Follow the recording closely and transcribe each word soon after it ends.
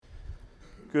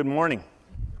Good morning.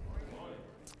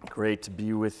 Great to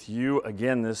be with you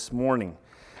again this morning.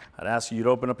 I'd ask you to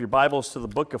open up your Bibles to the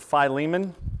book of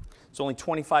Philemon. It's only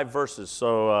 25 verses,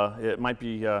 so it might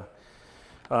be, if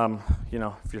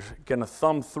you're going to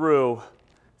thumb through,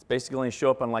 it's basically going to show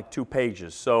up on like 2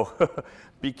 pages. So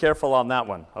be careful on that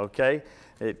one, okay?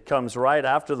 It comes right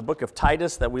after the book of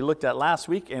Titus that we looked at last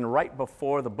week and right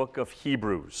before the book of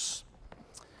Hebrews.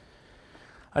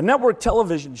 A network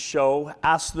television show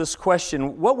asked this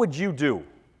question: what would you do?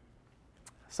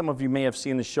 Some of you may have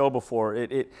seen the show before.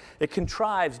 It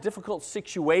contrives difficult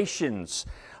situations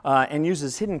and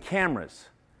uses hidden cameras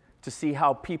to see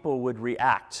how people would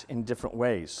react in different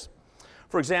ways.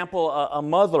 For example, a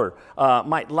mother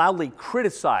might loudly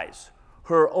criticize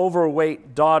her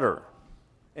overweight daughter,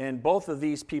 and both of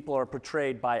these people are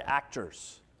portrayed by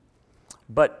actors.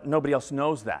 But nobody else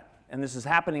knows that. And this is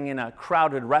happening in a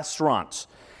crowded restaurant.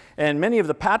 And many of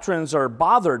the patrons are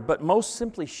bothered, but most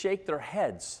simply shake their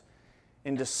heads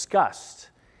in disgust.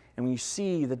 And when you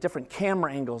see the different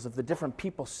camera angles of the different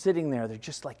people sitting there, they're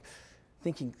just like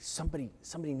thinking somebody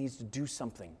needs to do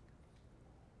something,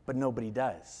 but nobody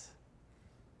does.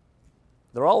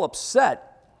 They're all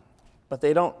upset, but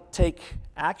they don't take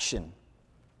action,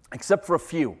 except for a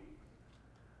few.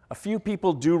 A few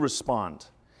people do respond.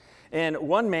 And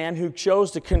one man who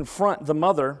chose to confront the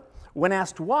mother, when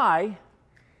asked why,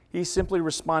 he simply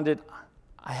responded,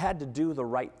 "I had to do the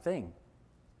right thing."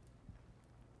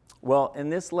 Well, in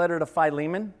this letter to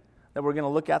Philemon that we're going to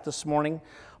look at this morning,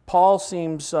 Paul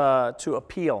seems to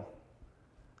appeal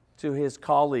to his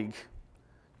colleague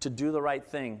to do the right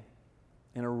thing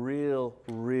in a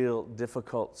real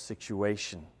difficult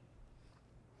situation.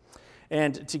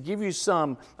 And to give you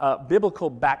some biblical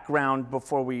background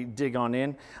before we dig on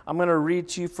in, I'm going to read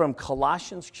to you from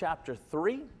Colossians chapter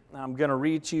 3. I'm going to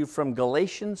read to you from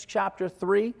Galatians chapter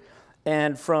 3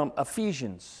 and from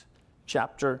Ephesians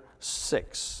chapter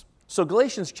 6. So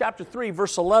Galatians chapter 3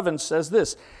 verse 11 says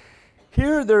this: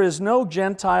 "Here there is no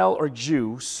Gentile or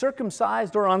Jew,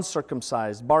 circumcised or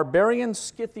uncircumcised, barbarian,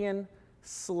 Scythian,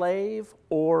 slave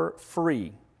or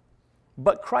free,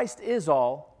 but Christ is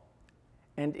all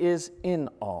and is in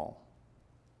all."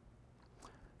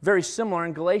 Very similar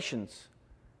in Galatians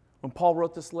when Paul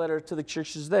wrote this letter to the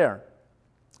churches there.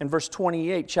 In verse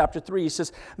 28, chapter 3, he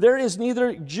says, "There is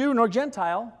neither Jew nor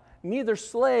Gentile, neither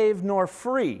slave nor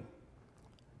free,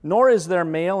 nor is there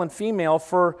male and female,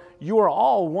 for you are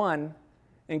all one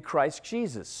in Christ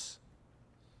Jesus."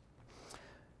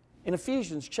 In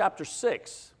Ephesians chapter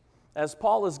 6, as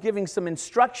Paul is giving some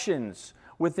instructions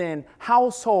within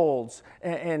households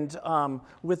and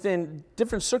within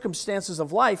different circumstances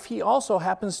of life, he also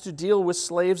happens to deal with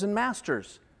slaves and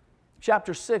masters.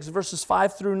 Chapter 6, verses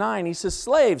 5 through 9, he says,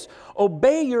 "Slaves,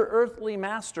 obey your earthly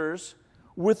masters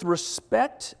with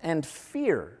respect and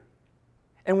fear,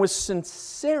 and with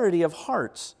sincerity of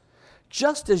heart,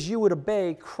 just as you would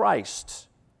obey Christ.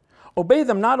 Obey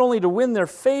them not only to win their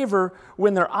favor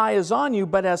when their eye is on you,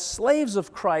 but as slaves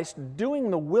of Christ, doing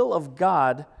the will of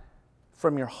God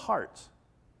from your heart."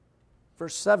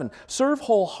 Verse 7, "Serve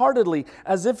wholeheartedly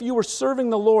as if you were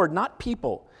serving the Lord, not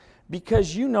people,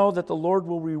 because you know that the Lord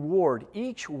will reward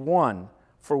each one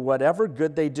for whatever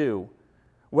good they do,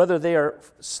 whether they are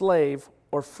slave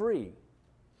or free."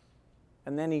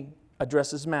 And then he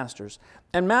addresses masters.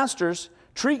 "And masters,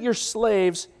 treat your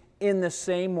slaves in the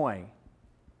same way."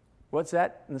 What's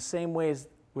that? In the same way as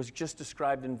was just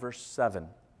described in verse 7.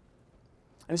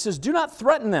 And he says, "Do not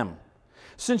threaten them,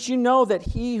 since you know that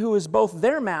he who is both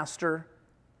their master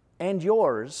and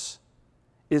yours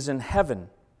is in heaven,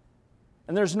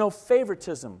 and there's no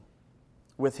favoritism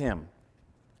with him."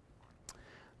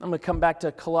 I'm going to come back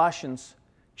to Colossians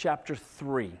chapter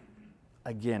 3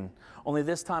 again, only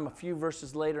this time a few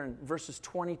verses later in verses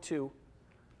 22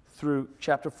 through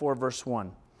chapter 4, verse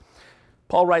 1.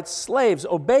 Paul writes, "Slaves,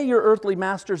 obey your earthly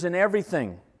masters in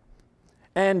everything,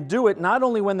 and do it not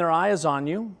only when their eye is on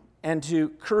you and to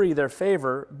curry their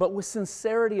favor, but with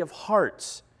sincerity of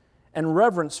heart and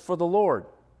reverence for the Lord.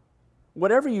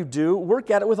 Whatever you do,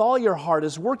 work at it with all your heart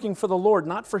as working for the Lord,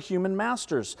 not for human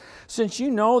masters, since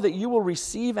you know that you will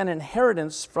receive an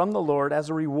inheritance from the Lord as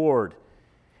a reward.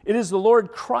 It is the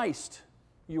Lord Christ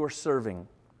you are serving.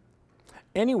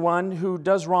 Anyone who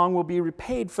does wrong will be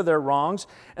repaid for their wrongs,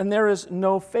 and there is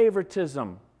no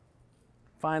favoritism."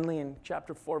 Finally, in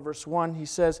chapter 4, verse 1, he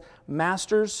says,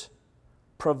 "Masters,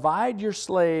 provide your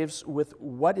slaves with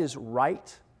what is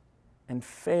right and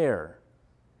fair,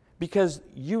 because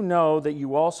you know that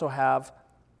you also have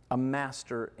a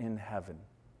master in heaven."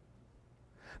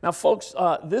 Now, folks,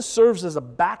 this serves as a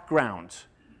background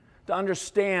to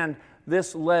understand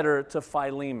this letter to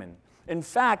Philemon. In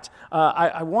fact,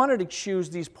 I wanted to choose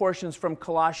these portions from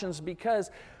Colossians because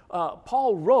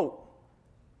Paul wrote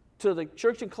to the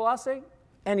church in Colossae,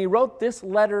 and he wrote this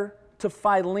letter to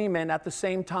Philemon at the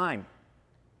same time,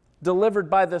 delivered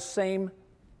by the same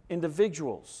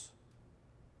individuals.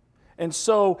 And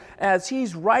so, as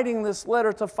he's writing this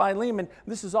letter to Philemon,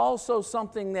 this is also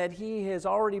something that he has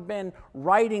already been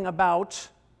writing about,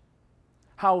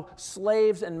 how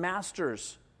slaves and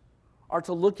masters are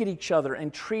to look at each other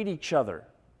and treat each other.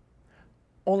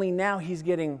 Only now he's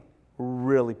getting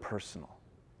really personal.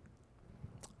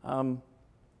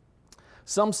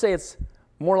 Some say it's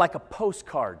more like a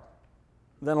postcard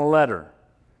than a letter,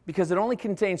 because it only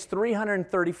contains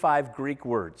 335 Greek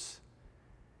words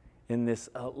in this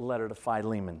letter to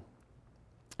Philemon.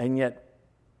 And yet,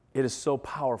 it is so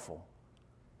powerful,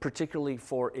 particularly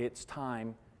for its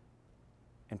time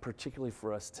and particularly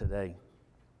for us today.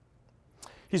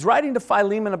 He's writing to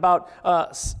Philemon about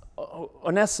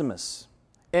Onesimus.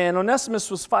 And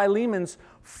Onesimus was Philemon's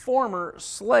former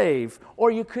slave, or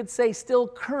you could say still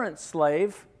current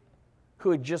slave,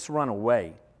 who had just run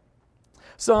away.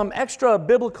 Some extra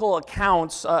biblical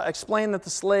accounts explain that the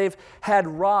slave had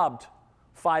robbed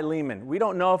Philemon. We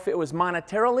don't know if it was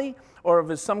monetarily or if it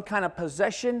was some kind of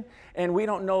possession, and we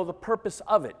don't know the purpose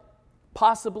of it.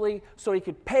 Possibly so he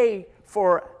could pay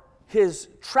for his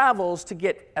travels to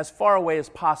get as far away as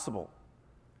possible.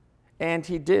 And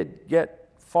he did get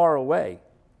far away.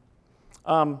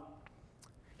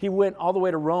 He went all the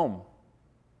way to Rome,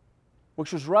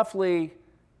 which was roughly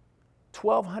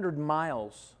 1,200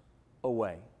 miles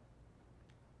away.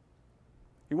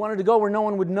 He wanted to go where no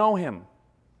one would know him.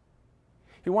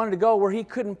 He wanted to go where he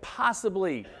couldn't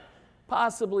possibly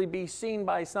be seen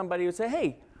by somebody who would say,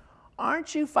 "Hey,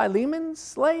 aren't you Philemon's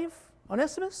slave,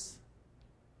 Onesimus?"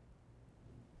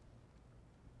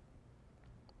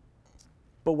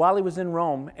 But while he was in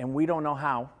Rome, and we don't know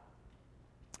how,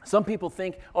 some people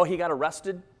think, he got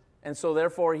arrested, and so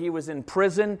therefore he was in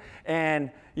prison,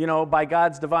 and, by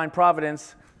God's divine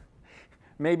providence,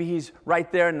 maybe he's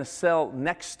right there in the cell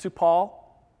next to Paul.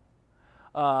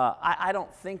 I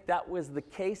don't think that was the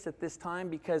case at this time,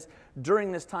 because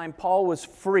during this time, Paul was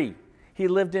free. He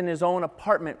lived in his own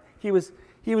apartment. He was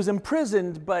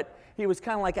imprisoned, but he was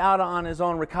kind of like out on his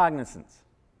own recognizance.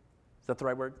 Is that the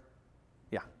right word?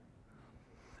 Yeah.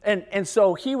 And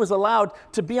so he was allowed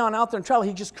to be on out there and travel.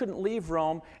 He just couldn't leave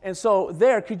Rome. And so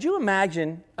there, could you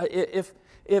imagine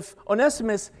if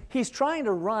Onesimus, he's trying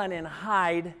to run and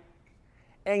hide,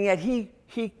 and yet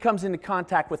he comes into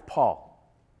contact with Paul.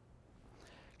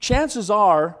 Chances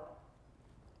are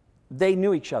they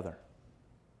knew each other.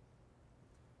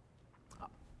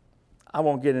 I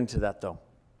won't get into that, though.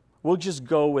 We'll just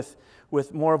go with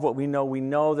more of what we know. We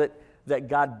know that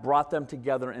God brought them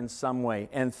together in some way.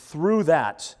 And through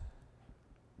that,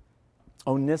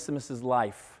 Onesimus'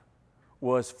 life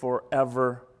was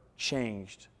forever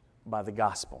changed by the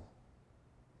gospel.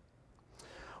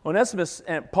 Onesimus,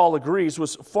 and Paul agrees,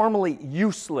 was formerly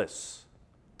useless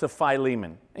to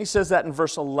Philemon. He says that in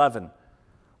verse 11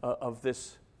 of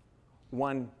this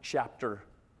one chapter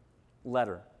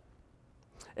letter.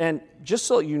 And just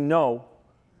so you know,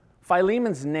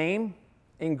 Philemon's name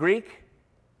in Greek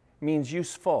means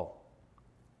useful.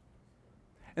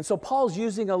 And so Paul's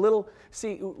using a little,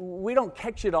 we don't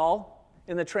catch it all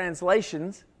in the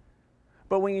translations,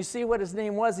 but when you see what his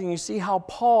name was and you see how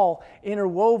Paul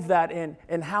interwove that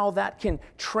and how that can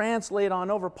translate on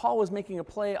over, Paul was making a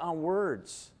play on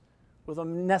words with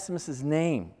Onesimus'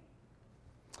 name.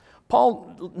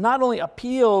 Paul not only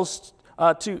appeals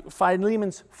to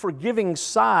Philemon's forgiving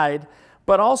side,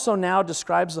 but also now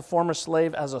describes the former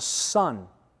slave as a son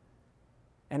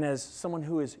and as someone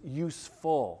who is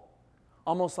useful.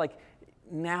 Almost like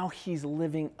now he's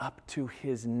living up to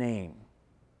his name.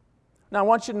 Now, I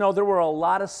want you to know there were a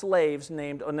lot of slaves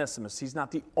named Onesimus. He's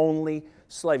not the only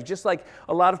slave. Just like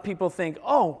a lot of people think,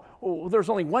 there's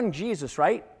only one Jesus,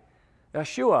 right?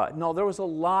 Yeshua. No, there was a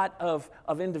lot of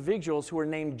individuals who were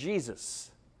named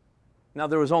Jesus. Now,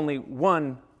 there was only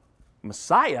one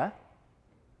Messiah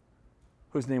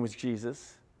whose name was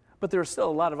Jesus, but there are still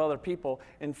a lot of other people.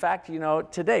 In fact,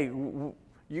 today,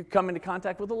 you come into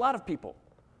contact with a lot of people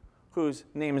whose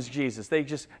name is Jesus. They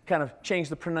just kind of change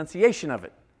the pronunciation of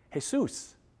it.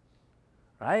 Jesus,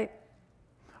 right?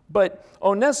 But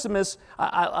Onesimus,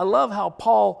 I love how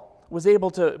Paul was able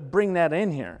to bring that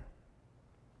in here.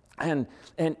 And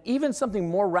even something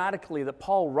more radically that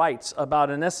Paul writes about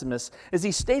Onesimus is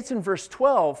he states in verse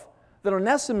 12 that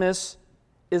Onesimus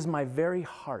is my very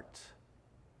heart.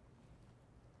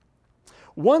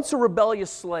 Once a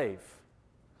rebellious slave,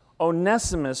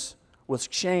 Onesimus was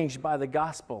changed by the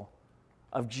gospel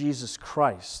of Jesus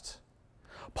Christ.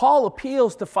 Paul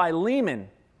appeals to Philemon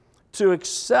to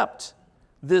accept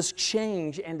this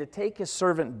change and to take his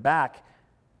servant back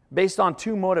based on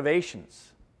two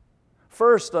motivations.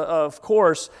 First, of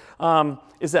course,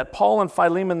 is that Paul and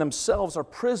Philemon themselves are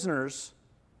prisoners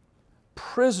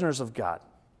of God,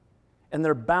 and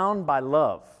they're bound by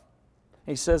love.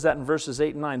 He says that in verses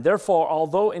 8 and 9. Therefore,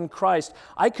 although in Christ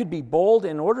I could be bold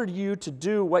in order to you to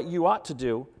do what you ought to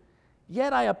do,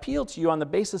 yet I appeal to you on the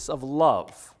basis of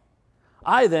love.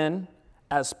 I then,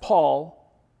 as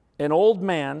Paul, an old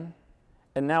man,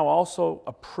 and now also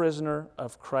a prisoner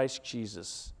of Christ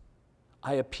Jesus,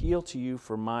 I appeal to you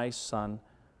for my son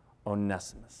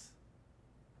Onesimus.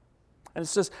 And it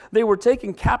says they were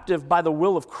taken captive by the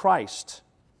will of Christ.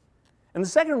 And the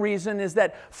second reason is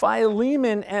that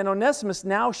Philemon and Onesimus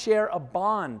now share a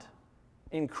bond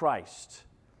in Christ.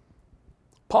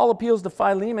 Paul appeals to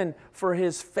Philemon for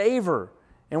his favor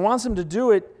and wants him to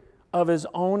do it of his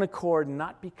own accord,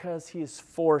 not because he is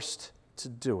forced to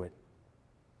do it.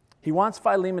 He wants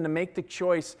Philemon to make the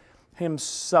choice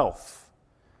himself,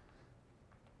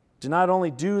 to not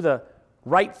only do the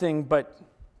right thing, but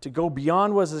to go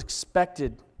beyond what is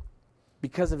expected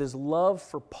because of his love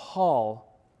for Paul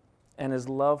and his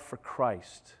love for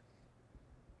Christ.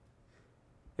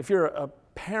 If you're a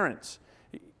parent,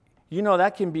 you know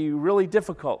that can be really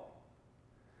difficult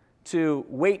to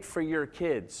wait for your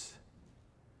kids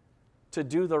to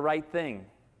do the right thing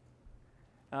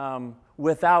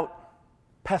without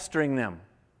pestering them.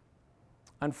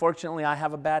 Unfortunately, I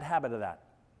have a bad habit of that.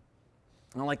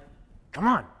 And I'm like, come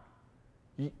on,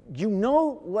 you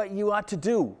know what you ought to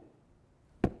do.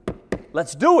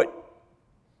 Let's do it.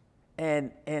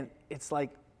 And it's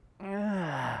like,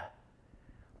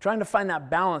 trying to find that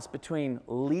balance between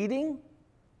leading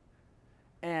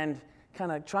and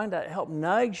kind of trying to help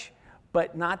nudge,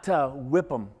 but not to whip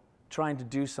them trying to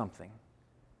do something.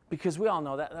 Because we all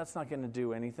know that that's not going to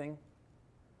do anything.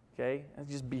 Okay?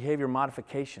 It's just behavior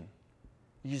modification.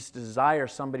 You just desire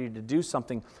somebody to do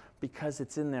something because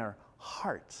it's in their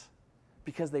heart,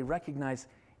 because they recognize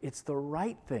it's the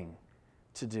right thing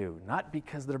to do, not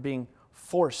because they're being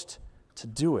forced to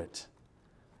do it.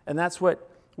 And that's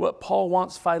what Paul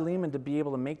wants Philemon to be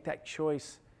able to make that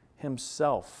choice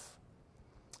himself.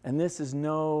 And this is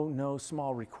no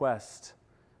small request,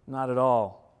 not at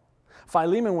all.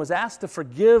 Philemon was asked to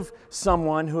forgive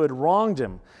someone who had wronged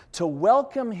him, to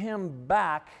welcome him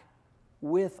back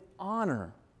with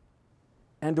honor,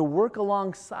 and to work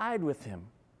alongside with him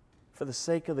for the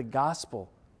sake of the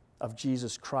gospel of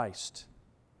Jesus Christ.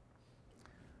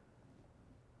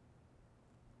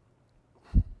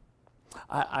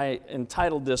 I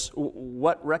entitled this,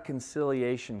 What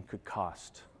Reconciliation Could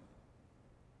Cost.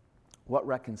 What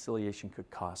reconciliation could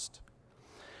cost.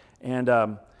 And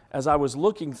as I was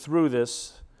looking through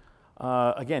this,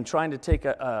 again, trying to take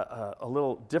a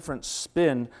little different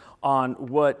spin on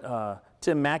what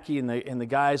Tim Mackey and the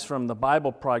guys from the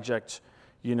Bible Project,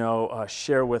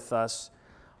 share with us,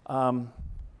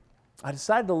 I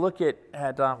decided to look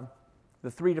at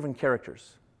the three different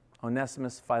characters,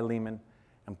 Onesimus, Philemon,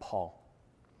 and Paul.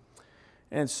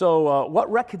 And so what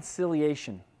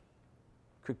reconciliation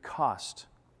could cost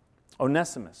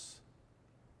Onesimus?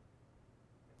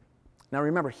 Now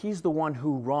remember, he's the one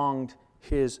who wronged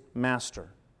his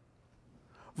master.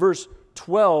 Verse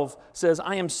 12 says,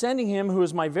 I am sending him who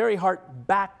is my very heart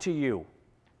back to you.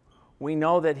 We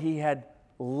know that he had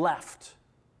left.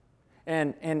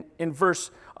 And in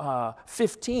verse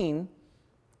 15,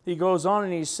 he goes on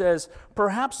and he says,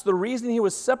 perhaps the reason he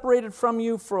was separated from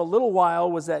you for a little while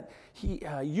was that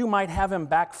you might have him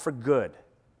back for good.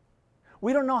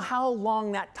 We don't know how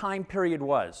long that time period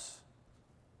was.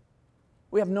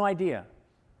 We have no idea.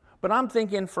 But I'm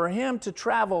thinking for him to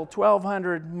travel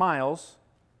 1,200 miles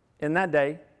in that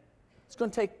day, it's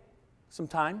going to take some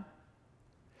time.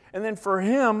 And then for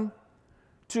him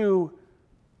to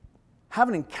have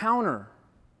an encounter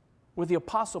with the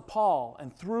Apostle Paul,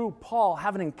 and through Paul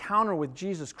have an encounter with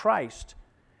Jesus Christ,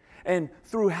 and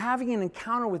through having an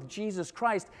encounter with Jesus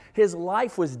Christ, his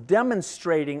life was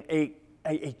demonstrating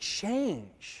a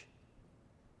change.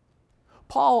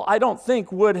 Paul, I don't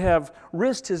think, would have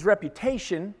risked his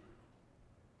reputation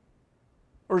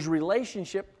or his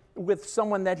relationship with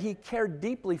someone that he cared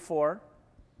deeply for,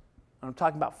 I'm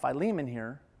talking about Philemon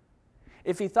here,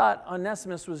 if he thought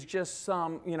Onesimus was just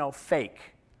some, fake,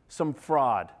 some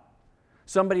fraud.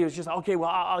 Somebody was just, okay, well,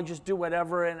 I'll just do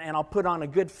whatever, and I'll put on a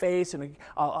good face, and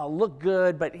I'll look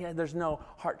good, but there's no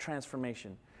heart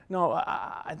transformation. No,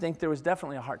 I think there was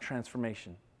definitely a heart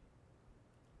transformation.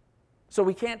 So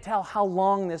we can't tell how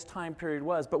long this time period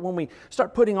was, but when we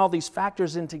start putting all these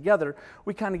factors in together,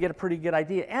 we kind of get a pretty good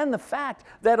idea. And the fact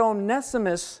that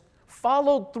Onesimus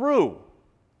followed through.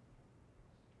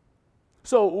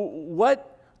 So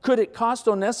what could it cost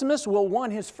Onesimus? Well,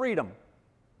 one, his freedom.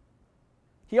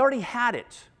 He already had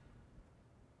it.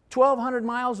 1,200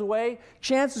 miles away,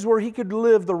 chances were he could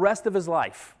live the rest of his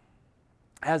life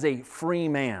as a free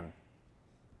man,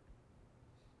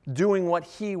 doing what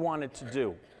he wanted to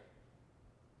do.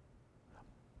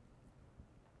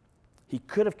 He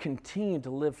could have continued to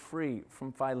live free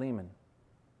from Philemon,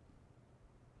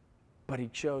 but he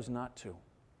chose not to.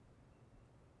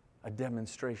 A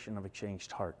demonstration of a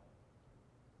changed heart.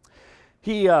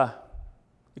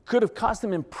 It could have cost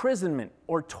him imprisonment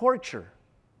or torture,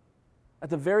 at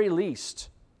the very least.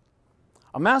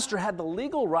 A master had the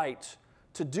legal right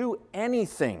to do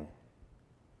anything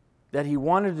that he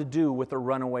wanted to do with a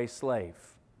runaway slave.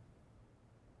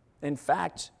 In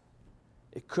fact,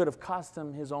 it could have cost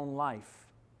him his own life,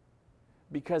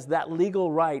 because that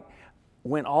legal right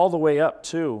went all the way up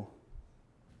to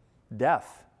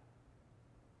death.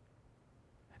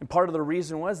 And part of the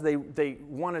reason was they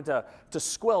wanted to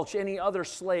squelch any other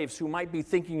slaves who might be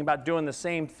thinking about doing the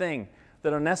same thing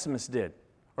that Onesimus did,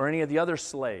 or any of the other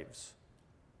slaves.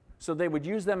 So they would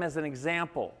use them as an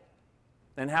example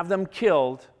and have them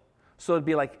killed. So it'd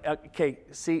be like, okay,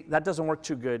 see, that doesn't work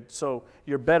too good, so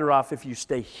you're better off if you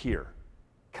stay here,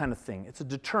 kind of thing. It's a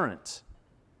deterrent.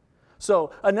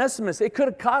 So Onesimus, it could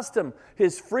have cost him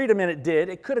his freedom, and it did.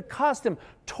 It could have cost him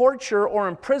torture or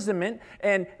imprisonment,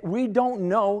 and we don't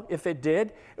know if it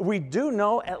did. We do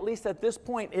know, at least at this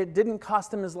point, it didn't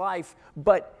cost him his life,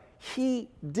 but he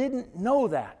didn't know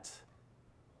that.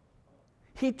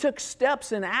 He took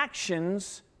steps and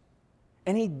actions,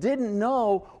 and he didn't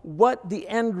know what the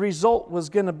end result was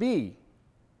going to be.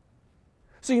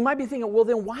 So you might be thinking, well,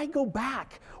 then why go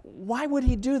back? Why would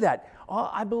he do that?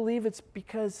 Oh, I believe it's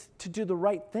because to do the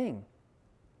right thing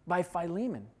by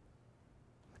Philemon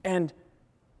and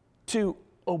to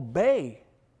obey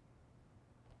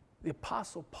the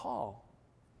Apostle Paul,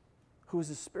 who was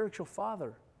his spiritual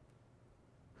father,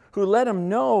 who let him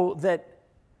know that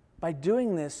by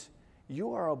doing this,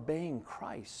 you are obeying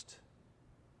Christ.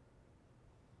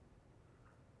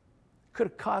 Could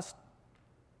have cost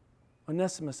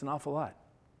Onesimus an awful lot.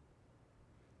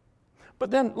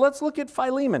 But then let's look at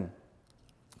Philemon.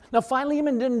 Now,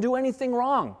 Philemon didn't do anything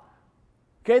wrong.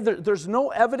 Okay, there's no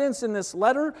evidence in this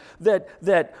letter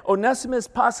that Onesimus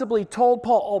possibly told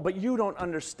Paul, oh, but you don't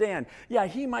understand. Yeah,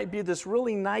 he might be this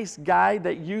really nice guy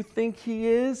that you think he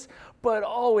is, but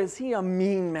oh, is he a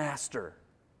mean master?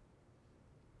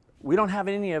 We don't have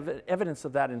any evidence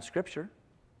of that in Scripture.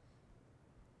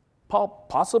 Paul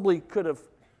possibly could have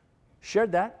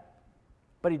shared that,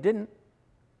 but he didn't.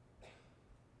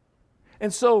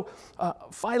 And so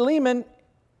Philemon,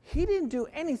 he didn't do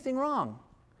anything wrong.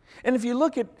 And if you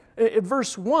look at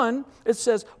verse 1, it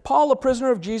says, Paul, a prisoner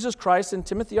of Jesus Christ, and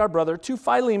Timothy, our brother, to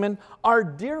Philemon, our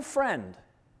dear friend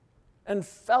and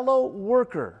fellow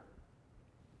worker.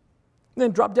 And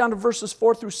then drop down to verses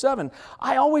 4 through 7.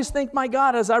 I always thank my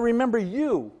God as I remember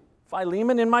you,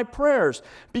 Philemon, in my prayers,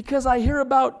 because I hear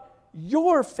about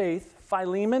your faith,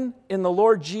 Philemon, in the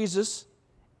Lord Jesus,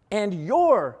 and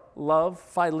your love,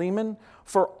 Philemon,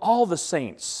 for all the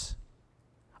saints.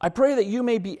 I pray that you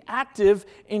may be active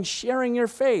in sharing your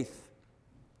faith,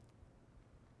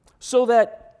 so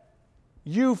that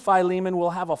you, Philemon, will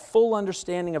have a full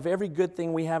understanding of every good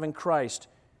thing we have in Christ.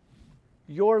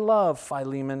 Your love,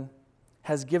 Philemon,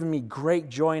 has given me great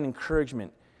joy and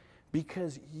encouragement,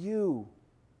 because you,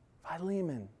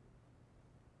 Philemon,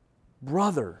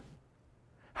 brother,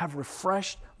 have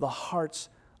refreshed the hearts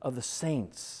of the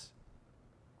saints.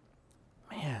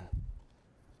 Man,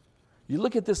 you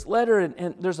look at this letter,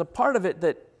 and there's a part of it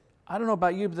that, I don't know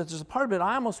about you, but there's a part of it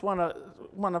I almost want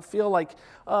to feel like,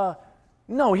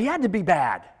 no, he had to be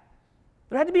bad.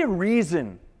 There had to be a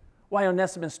reason why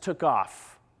Onesimus took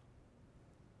off.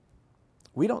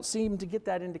 We don't seem to get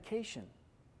that indication.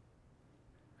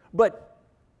 But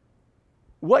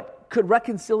what could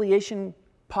reconciliation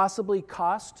possibly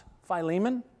cost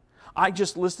Philemon? I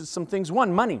just listed some things.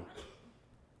 One, money.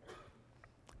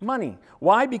 Money.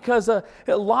 Why? Because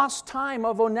it lost time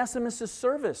of Onesimus'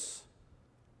 service.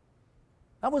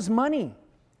 That was money.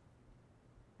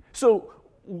 So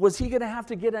was he going to have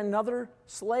to get another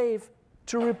slave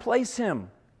to replace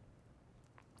him?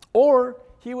 Or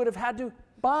he would have had to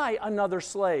buy another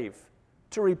slave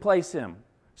to replace him.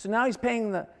 So now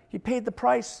he paid the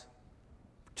price,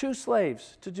 2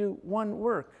 slaves to do one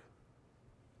work.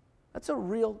 That's a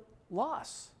real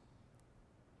loss.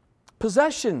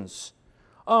 Possessions.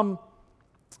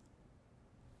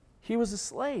 He was a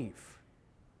slave.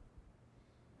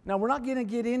 Now, we're not going to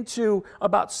get into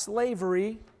about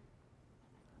slavery.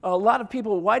 A lot of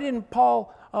people, why didn't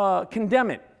Paul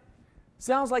condemn it?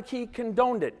 Sounds like he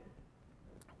condoned it.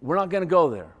 We're not going to go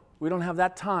there. We don't have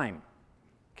that time.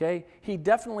 Okay? He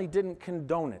definitely didn't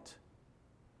condone it.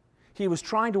 He was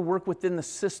trying to work within the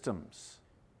systems.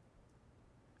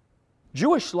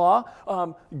 Jewish law,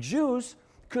 Jews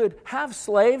could have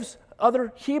slaves,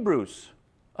 other Hebrews,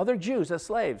 other Jews as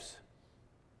slaves.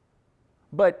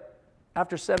 But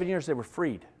after 7 years, they were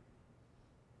freed.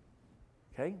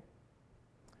 Okay?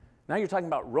 Now you're talking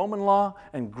about Roman law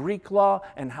and Greek law,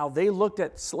 and how they looked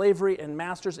at slavery and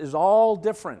masters is all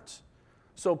different.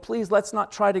 So please, let's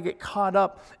not try to get caught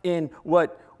up in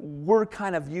what we're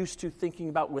kind of used to thinking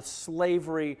about with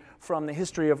slavery from the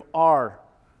history of our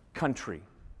country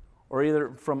or either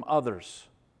from others.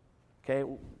 Okay?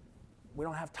 We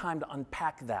don't have time to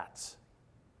unpack that.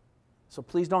 So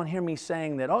please don't hear me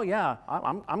saying that, oh yeah,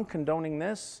 I'm condoning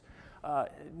this.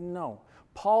 No.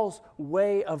 Paul's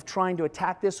way of trying to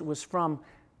attack this was from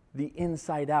the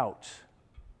inside out,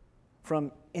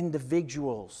 from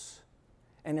individuals.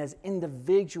 And as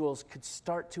individuals could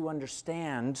start to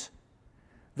understand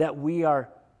that we are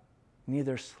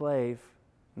neither slave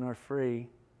nor free,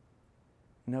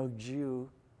 no Jew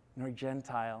nor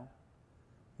Gentile,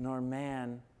 nor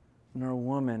man nor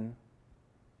woman.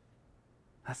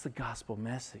 That's the gospel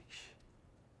message.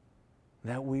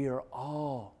 That we are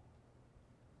all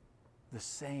the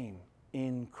same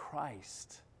in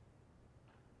Christ.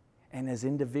 And as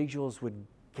individuals would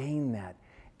gain that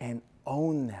and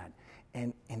own that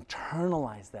and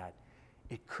internalize that,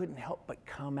 it couldn't help but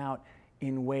come out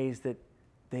in ways that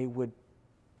they would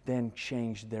then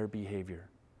change their behavior,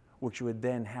 which would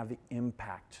then have the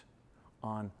impact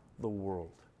on the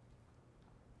world.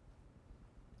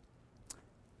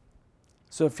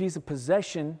 So if he's a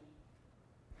possession,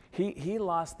 he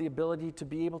lost the ability to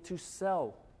be able to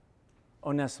sell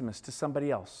Onesimus to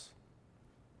somebody else.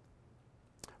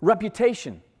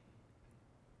 Reputation.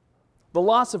 The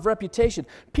loss of reputation.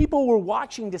 People were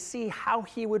watching to see how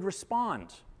he would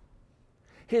respond.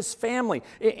 His family.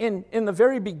 In the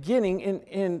very beginning,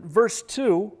 in verse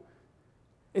 2,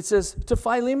 it says, to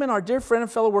Philemon, our dear friend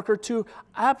and fellow worker, to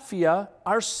Apphia,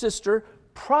 our sister,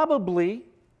 probably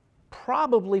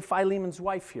Philemon's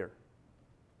wife here.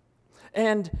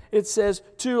 And it says,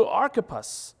 to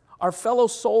Archippus, our fellow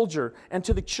soldier, and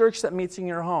to the church that meets in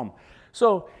your home.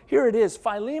 So here it is.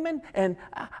 Philemon and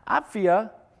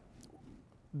Apphia,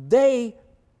 they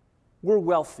were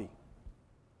wealthy.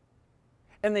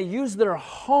 And they used their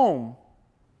home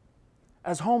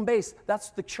as home base.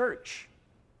 That's the church.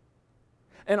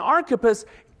 And Archippus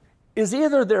is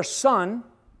either their son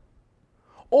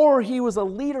or he was a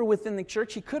leader within the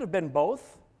church. He could have been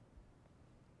both.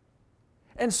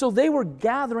 And so they were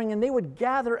gathering, and they would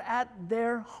gather at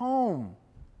their home.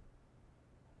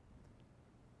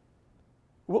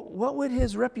 What would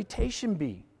his reputation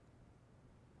be?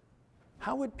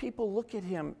 How would people look at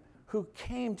him who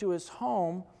came to his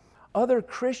home, other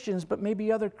Christians, but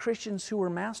maybe other Christians who were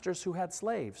masters who had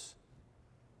slaves?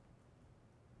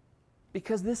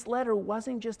 Because this letter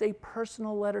wasn't just a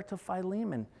personal letter to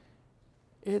Philemon.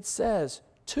 It says,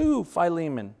 to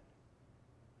Philemon,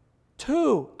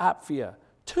 to Apphia,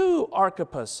 to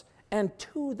Archippus, and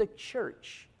to the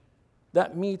church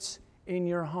that meets in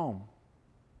your home.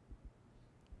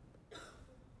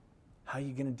 How are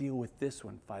you going to deal with this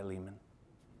one, Philemon?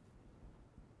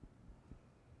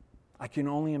 I can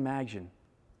only imagine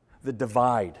the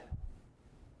divide.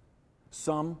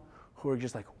 Some who are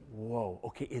just like, whoa,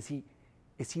 okay, is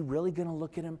he really going to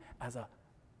look at him as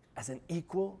an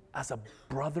equal, as a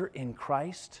brother in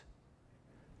Christ?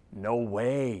 No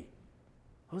way.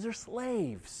 Those are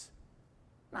slaves,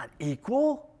 not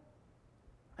equal.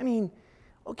 I mean,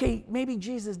 okay, maybe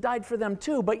Jesus died for them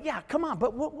too, but yeah, come on,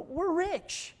 but we're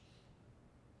rich.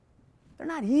 They're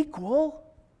not equal.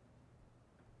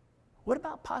 What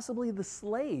about possibly the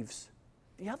slaves,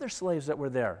 the other slaves that were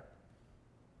there?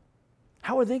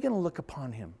 How are they going to look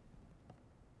upon him?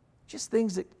 Just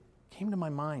things that came to my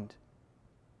mind.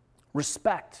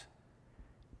 Respect.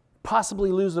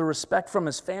 Possibly lose the respect from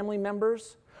his family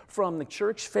members, from the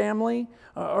church family,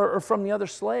 or from the other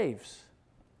slaves,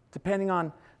 depending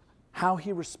on how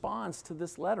he responds to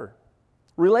this letter.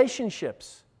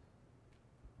 Relationships.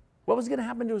 What was going to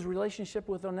happen to his relationship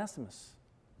with Onesimus?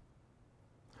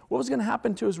 What was going to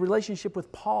happen to his relationship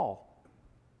with Paul,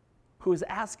 who is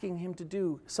asking him to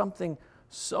do something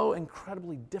so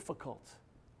incredibly difficult?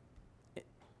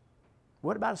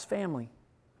 What about his family?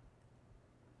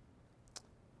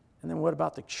 And then what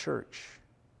about the church?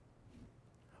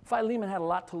 Philemon had a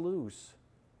lot to lose.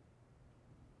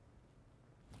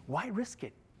 Why risk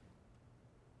it?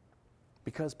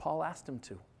 Because Paul asked him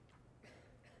to.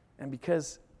 And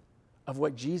because of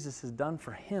what Jesus has done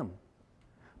for him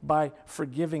by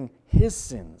forgiving his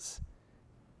sins.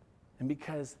 And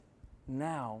because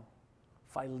now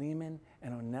Philemon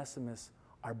and Onesimus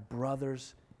are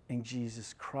brothers in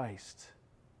Jesus Christ.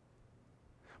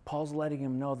 Paul's letting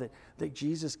him know that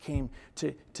Jesus came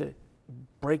to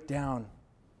break down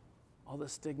all the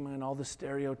stigma and all the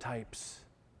stereotypes.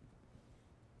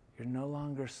 You're no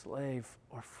longer slave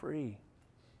or free,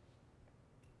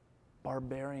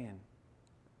 barbarian,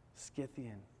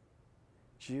 Scythian,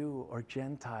 Jew or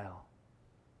Gentile,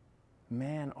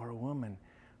 man or woman,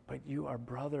 but you are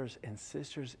brothers and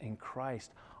sisters in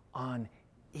Christ on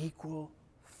equal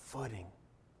footing.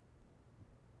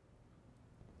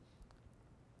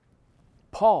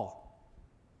 Paul.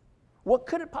 What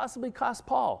could it possibly cost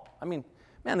Paul? I mean,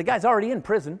 man, the guy's already in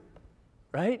prison,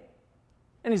 right?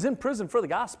 And he's in prison for the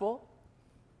gospel.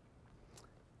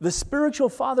 The spiritual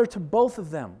father to both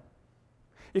of them.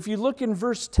 If you look in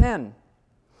verse 10,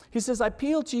 he says, I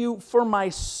appeal to you for my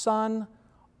son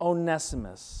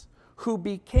Onesimus, who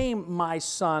became my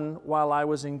son while I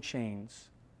was in chains.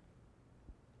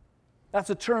 That's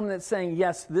a term that's saying,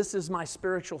 yes, this is my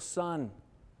spiritual son.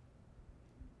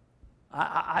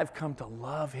 I've come to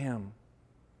love him.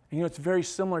 And it's very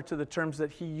similar to the terms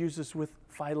that he uses with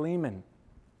Philemon.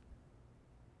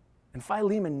 And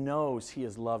Philemon knows he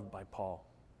is loved by Paul.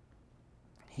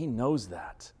 He knows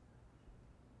that.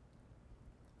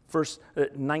 Verse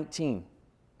 19,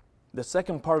 the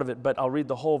second part of it, but I'll read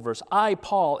the whole verse. I,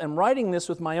 Paul, am writing this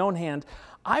with my own hand.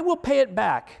 I will pay it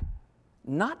back,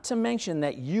 not to mention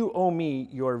that you owe me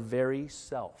your very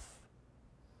self.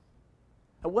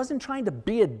 I wasn't trying to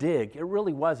be a dig. It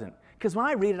really wasn't. Because when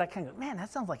I read it, I kind of go, man,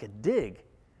 that sounds like a dig.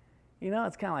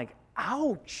 It's kind of like,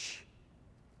 ouch.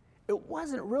 It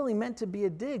wasn't really meant to be a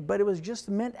dig, but it was just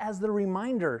meant as the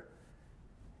reminder.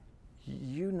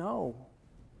 You know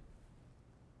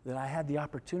that I had the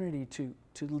opportunity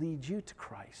to lead you to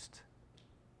Christ.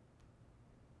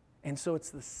 And so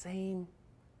it's the same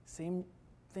thing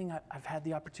I've had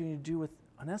the opportunity to do with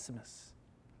Onesimus.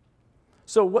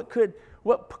 So what could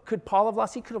Paul have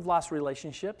lost? He could have lost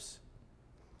relationships.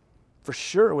 For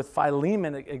sure, with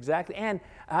Philemon, exactly, and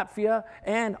Apphia,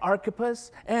 and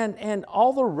Archippus, and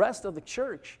all the rest of the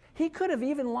church. He could have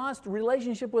even lost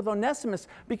relationship with Onesimus,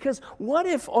 because what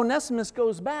if Onesimus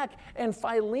goes back and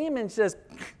Philemon says,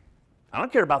 I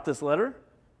don't care about this letter.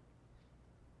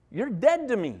 You're dead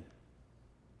to me.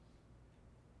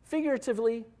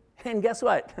 Figuratively, and guess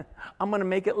what? I'm going to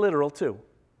make it literal too.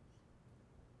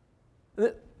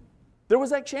 There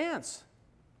was that chance.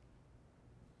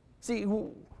 See,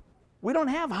 we don't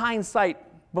have hindsight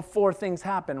before things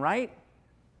happen, right?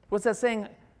 What's that saying?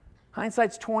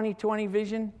 Hindsight's 20/20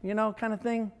 vision, kind of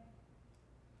thing.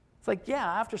 It's like,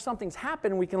 yeah, after something's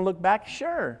happened, we can look back.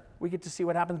 Sure, we get to see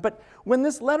what happens. But when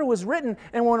this letter was written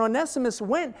and when Onesimus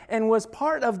went and was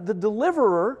part of the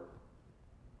deliverer,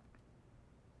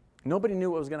 nobody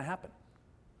knew what was going to happen.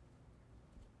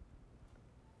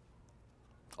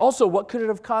 Also, what could it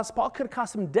have cost Paul? It could have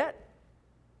cost him debt.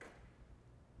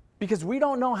 Because we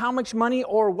don't know how much money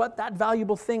or what that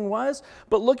valuable thing was.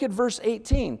 But look at verse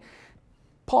 18.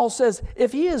 Paul says,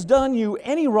 if he has done you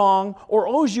any wrong or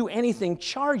owes you anything,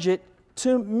 charge it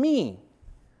to me.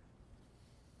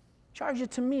 Charge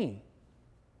it to me.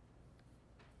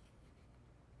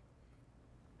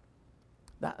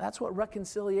 That's what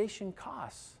reconciliation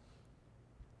costs.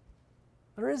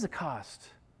 There is a cost.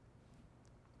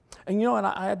 And and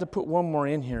I had to put one more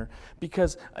in here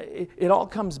because it all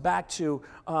comes back to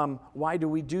why do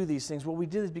we do these things? Well, we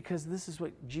do this because this is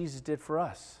what Jesus did for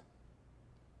us.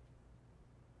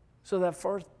 So the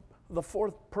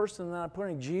fourth person that I'm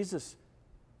putting, Jesus,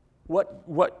 what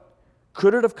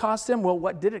could it have cost him? Well,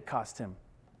 what did it cost him?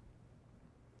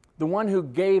 The one who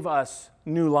gave us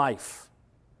new life.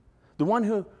 The one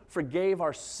who forgave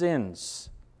our sins.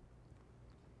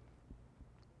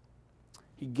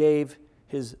 He gave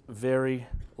his very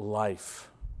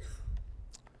life.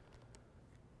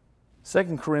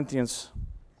 2 Corinthians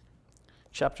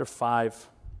chapter 5,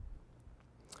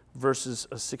 verses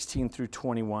 16 through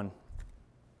 21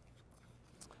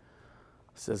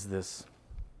 says this.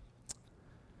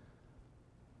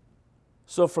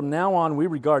 So from now on, we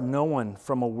regard no one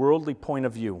from a worldly point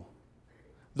of view.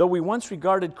 Though we once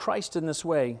regarded Christ in this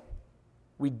way,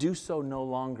 we do so no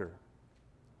longer.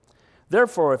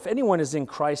 Therefore, if anyone is in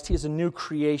Christ, he is a new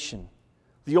creation.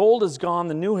 The old is gone,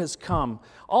 the new has come.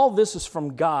 All this is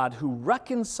from God, who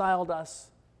reconciled us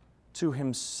to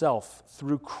himself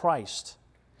through Christ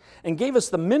and gave us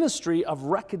the ministry of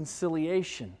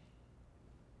reconciliation.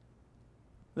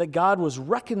 that God was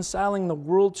reconciling the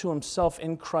world to himself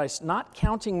in Christ, not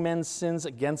counting men's sins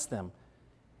against them.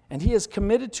 And he has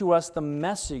committed to us the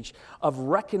message of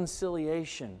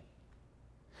reconciliation.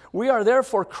 We are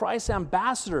therefore Christ's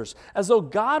ambassadors, as though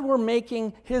God were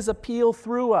making his appeal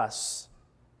through us.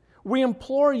 We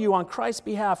implore you on Christ's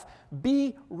behalf,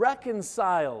 be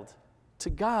reconciled to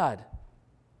God.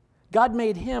 God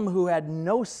made him who had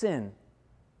no sin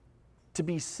to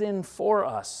be sin for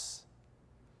us,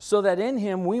 so that in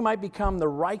him we might become the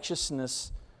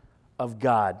righteousness of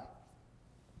God.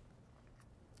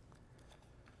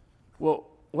 Well,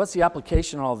 what's the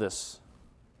application of all this?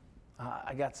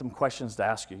 I got some questions to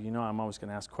ask you. You know I'm always going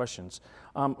to ask questions.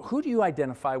 Who do you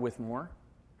identify with more?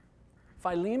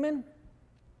 Philemon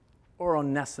or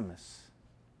Onesimus?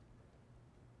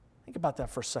 Think about that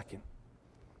for a second.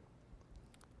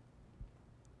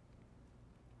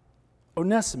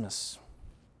 Onesimus,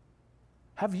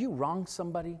 have you wronged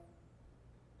somebody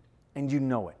and you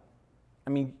know it?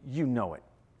 I mean, you know it.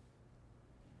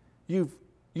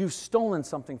 You've stolen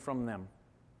something from them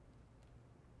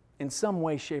in some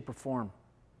way, shape, or form.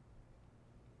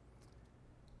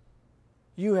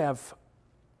 You have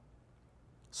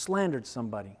slandered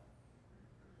somebody.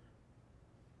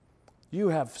 You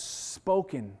have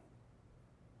spoken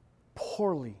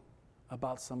poorly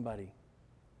about somebody.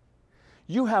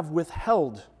 You have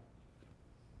withheld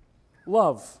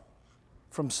love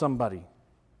from somebody.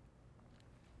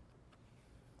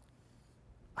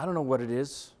 I don't know what it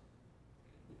is,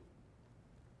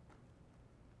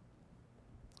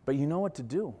 but you know what to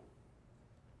do.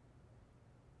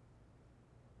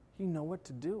 You know what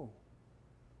to do.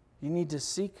 You need to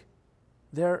seek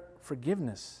their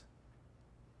forgiveness.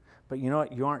 But you know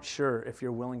what? You aren't sure if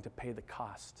you're willing to pay the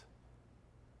cost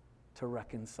to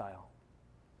reconcile.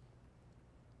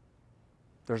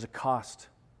 There's a cost.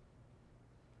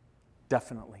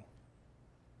 Definitely.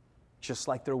 Just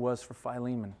like there was for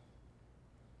Philemon.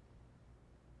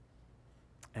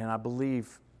 And I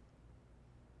believe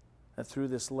that through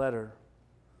this letter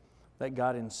that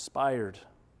God inspired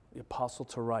the apostle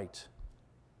to write,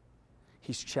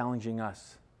 he's challenging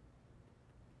us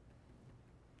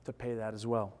to pay that as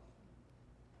well.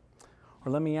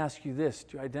 Or let me ask you this,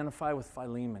 do you identify with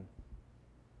Philemon?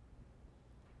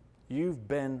 You've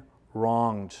been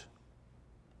wronged.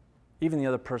 Even the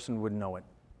other person would know it.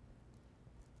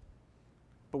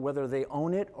 But whether they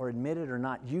own it or admit it or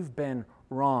not, you've been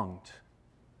wronged.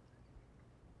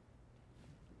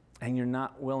 And you're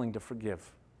not willing to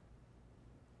forgive.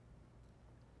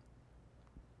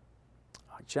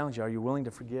 I challenge you, are you willing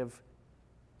to forgive,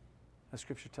 as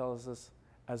Scripture tells us,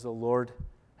 as the Lord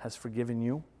has forgiven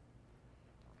you?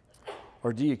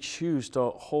 Or do you choose to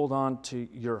hold on to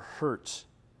your hurt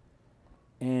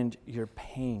and your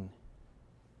pain?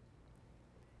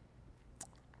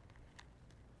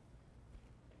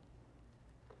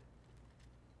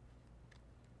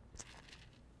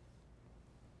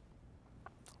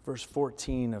 Verse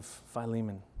 14 of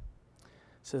Philemon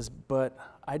says, "But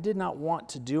I did not want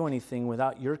to do anything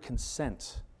without your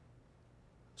consent,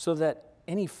 so that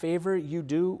any favor you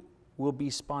do will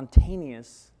be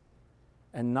spontaneous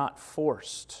and not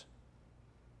forced."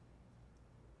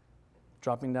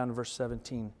 Dropping down to verse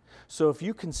 17. "So if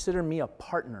you consider me a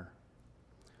partner,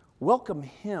 welcome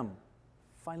him,"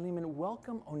 Philemon,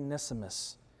 welcome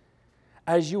Onesimus,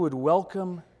 "as you would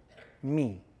welcome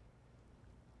me.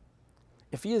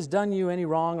 If he has done you any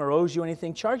wrong or owes you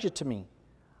anything, charge it to me.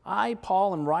 I,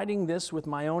 Paul, am writing this with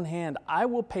my own hand. I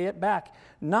will pay it back,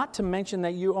 not to mention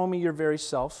that you owe me your very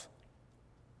self.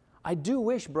 I do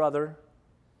wish, brother,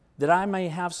 that I may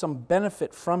have some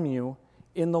benefit from you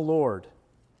in the Lord.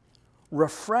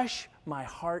 Refresh my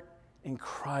heart in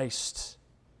Christ.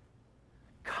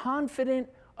 Confident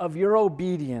of your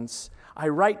obedience, I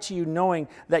write to you knowing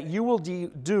that you will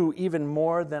do even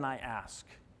more than I ask."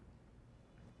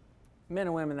 Men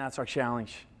and women, that's our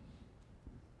challenge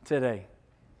today.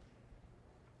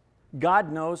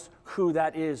 God knows who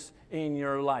that is in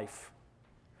your life.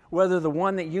 Whether the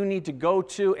one that you need to go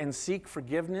to and seek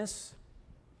forgiveness,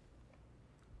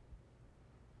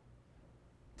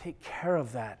 take care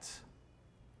of that.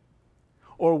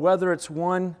 Or whether it's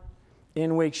one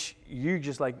in which you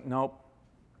just like, nope,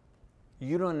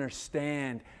 you don't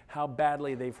understand how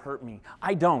badly they've hurt me.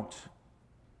 I don't.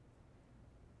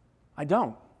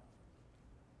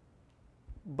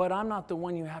 But I'm not the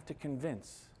one you have to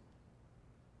convince.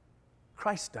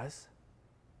 Christ does.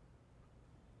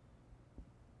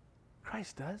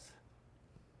 Christ does.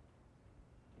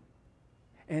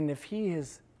 And if He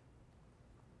has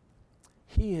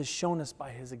shown us by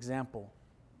His example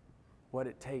what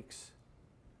it takes,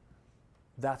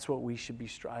 that's what we should be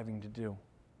striving to do.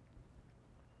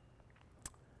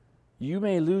 You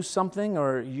may lose something,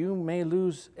 or you may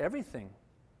lose everything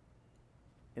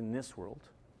in this world,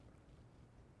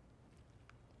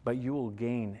 but you will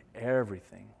gain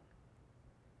everything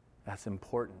that's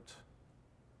important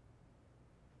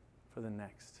for the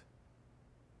next.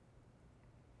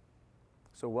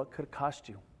 So what could it cost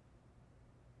you?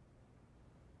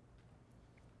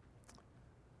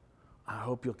 I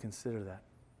hope you'll consider that.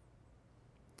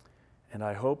 And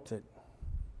I hope that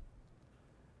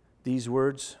these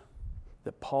words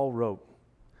that Paul wrote,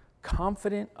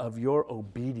 confident of your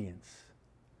obedience,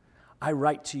 I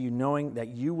write to you knowing that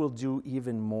you will do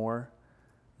even more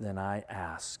than I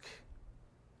ask.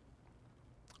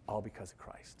 All because of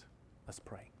Christ. Let's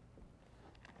pray.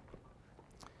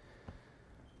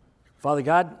 Father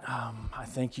God, I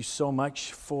thank you so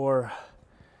much for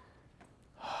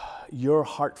your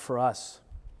heart for us.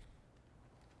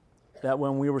 That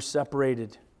when we were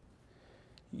separated,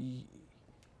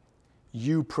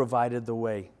 you provided the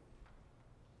way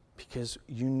because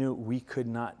you knew we could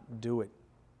not do it.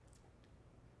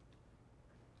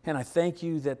 And I thank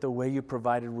you that the way you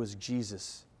provided was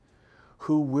Jesus,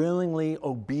 who willingly,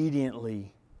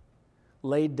 obediently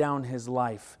laid down his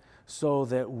life so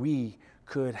that we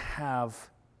could have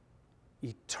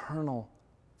eternal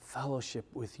fellowship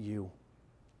with you.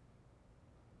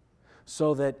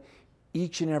 So that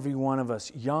each and every one of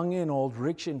us, young and old,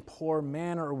 rich and poor,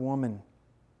 man or woman,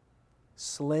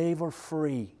 slave or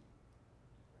free,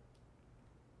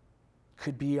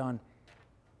 could be on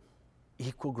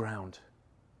equal ground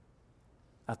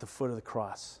at the foot of the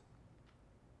cross.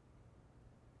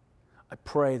 I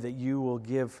pray that you will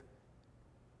give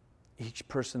each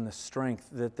person the strength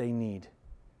that they need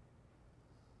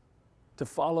to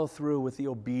follow through with the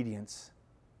obedience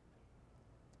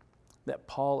that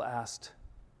Paul asked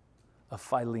of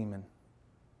Philemon,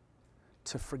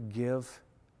 to forgive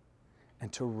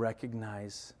and to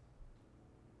recognize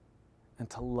and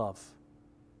to love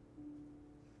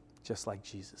just like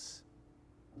Jesus.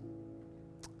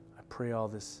 I pray all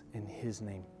this in his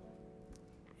name.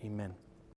 Amen.